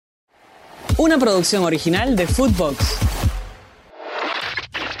Una producción original de FUTVOX.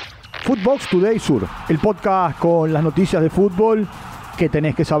 FUTVOX Today Sur, el podcast con las noticias de fútbol que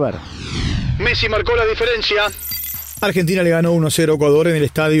tenés que saber. Messi marcó la diferencia. Argentina le ganó 1-0 a Ecuador en el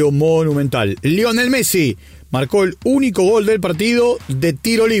Estadio Monumental. Lionel Messi marcó el único gol del partido de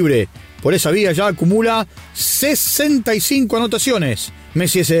tiro libre. Por esa vía ya acumula 65 anotaciones.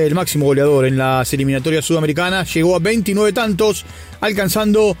 Messi es el máximo goleador en las eliminatorias sudamericanas. Llegó a 29 tantos,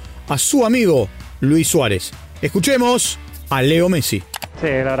 alcanzando a su amigo Luis Suárez. Escuchemos a Leo Messi. Sí,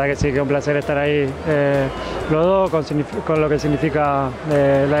 la verdad que sí, que es un placer estar ahí los dos con lo que significa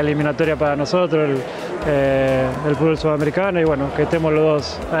la eliminatoria para nosotros, el fútbol sudamericano, y bueno, que estemos los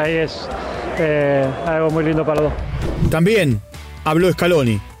dos ahí es algo muy lindo para los dos. También habló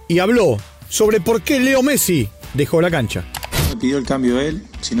Scaloni y habló sobre por qué Leo Messi dejó la cancha. Me pidió el cambio él,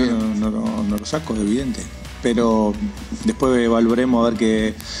 si no, no lo saco, es evidente, pero después evaluaremos a ver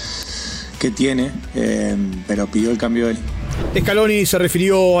qué tiene, pero pidió el cambio él. Scaloni se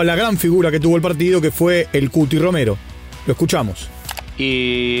refirió a la gran figura que tuvo el partido, que fue el Cuti Romero. Lo escuchamos.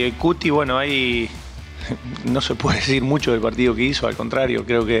 Y el Cuti, bueno, ahí no se puede decir mucho del partido que hizo, al contrario,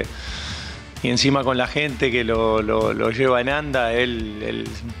 creo que, y encima con la gente que lo lleva en anda, él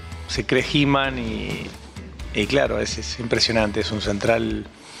se cree He-Man y claro, es impresionante, es un central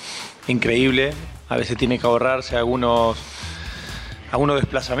increíble. A veces tiene que ahorrarse algunos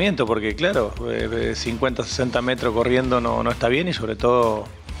desplazamientos, porque claro, 50, 60 metros corriendo no está bien, y sobre todo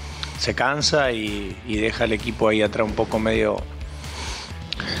se cansa y deja al equipo ahí atrás un poco medio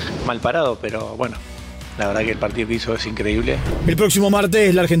mal parado, pero bueno, la verdad que el partido que hizo es increíble. El próximo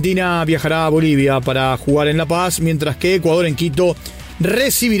martes la Argentina viajará a Bolivia para jugar en La Paz, mientras que Ecuador en Quito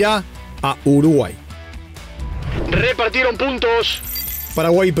recibirá a Uruguay. Repartieron puntos.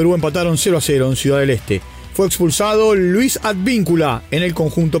 Paraguay y Perú empataron 0-0 en Ciudad del Este. Fue expulsado Luis Advíncula en el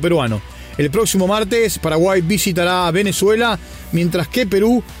conjunto peruano. El próximo martes Paraguay visitará a Venezuela, mientras que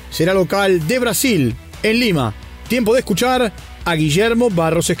Perú será local de Brasil en Lima. Tiempo de escuchar a Guillermo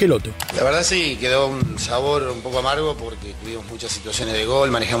Barros Esqueloto. La verdad sí, quedó un sabor un poco amargo porque tuvimos muchas situaciones de gol,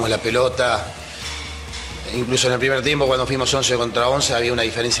 manejamos la pelota. Incluso en el primer tiempo, cuando fuimos 11 contra 11, había una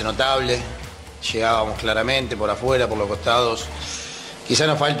diferencia notable. Llegábamos claramente por afuera, por los costados. Quizá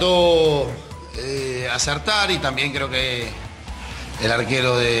nos faltó acertar, y también creo que el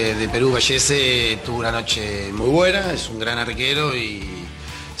arquero de Perú, Vallese, tuvo una noche muy buena, es un gran arquero y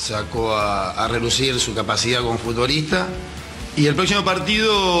sacó a relucir su capacidad como futbolista. Y el próximo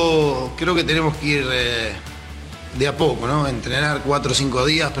partido creo que tenemos que ir de a poco, ¿no? Entrenar 4 o 5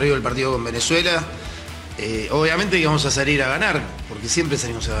 días previo al partido con Venezuela. Obviamente que vamos a salir a ganar, porque siempre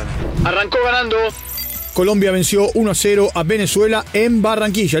salimos a ganar. Arrancó ganando. Colombia venció 1-0 a Venezuela en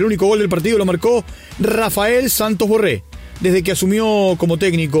Barranquilla. El único gol del partido lo marcó Rafael Santos Borré. Desde que asumió como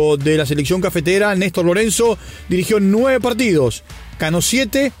técnico de la selección cafetera, Néstor Lorenzo dirigió 9 partidos, ganó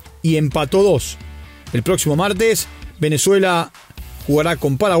 7 y empató 2. El próximo martes, Venezuela jugará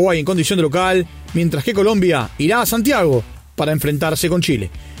con Paraguay en condición de local, mientras que Colombia irá a Santiago para enfrentarse con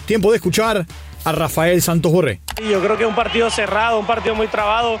Chile. Tiempo de escuchar a Rafael Santos Borré. Yo creo que es un partido cerrado, un partido muy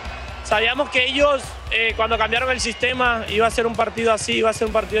trabado. Sabíamos que ellos, cuando cambiaron el sistema, iba a ser un partido así, iba a ser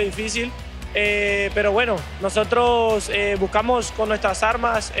un partido difícil. Pero bueno, nosotros buscamos con nuestras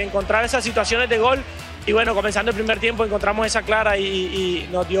armas encontrar esas situaciones de gol. Y bueno, comenzando el primer tiempo encontramos esa clara y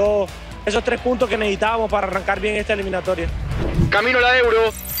nos dio esos 3 puntos que necesitábamos para arrancar bien esta eliminatoria. Camino a la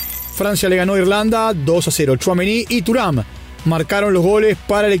Euro. Francia le ganó a Irlanda 2-0. Tchouaméni y Thuram marcaron los goles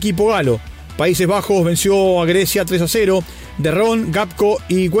para el equipo galo. Países Bajos venció a Grecia 3-0. De Ron, Gapco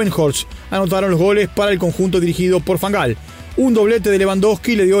y Wenhorst anotaron los goles para el conjunto dirigido por Van Gaal. Un doblete de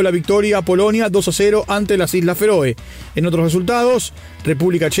Lewandowski le dio la victoria a Polonia 2-0 ante las Islas Feroe. En otros resultados,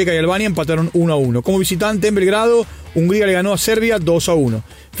 República Checa y Albania empataron 1-1. Como visitante en Belgrado, Hungría le ganó a Serbia 2-1.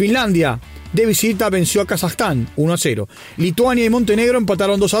 Finlandia de visita venció a Kazajstán 1-0. Lituania y Montenegro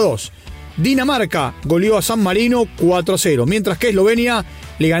empataron 2-2. Dinamarca goleó a San Marino 4-0, mientras que Eslovenia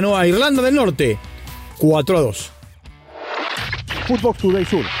le ganó a Irlanda del Norte 4-2. FUTVOX Today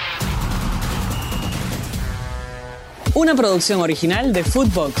Sur. Una producción original de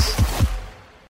FUTVOX.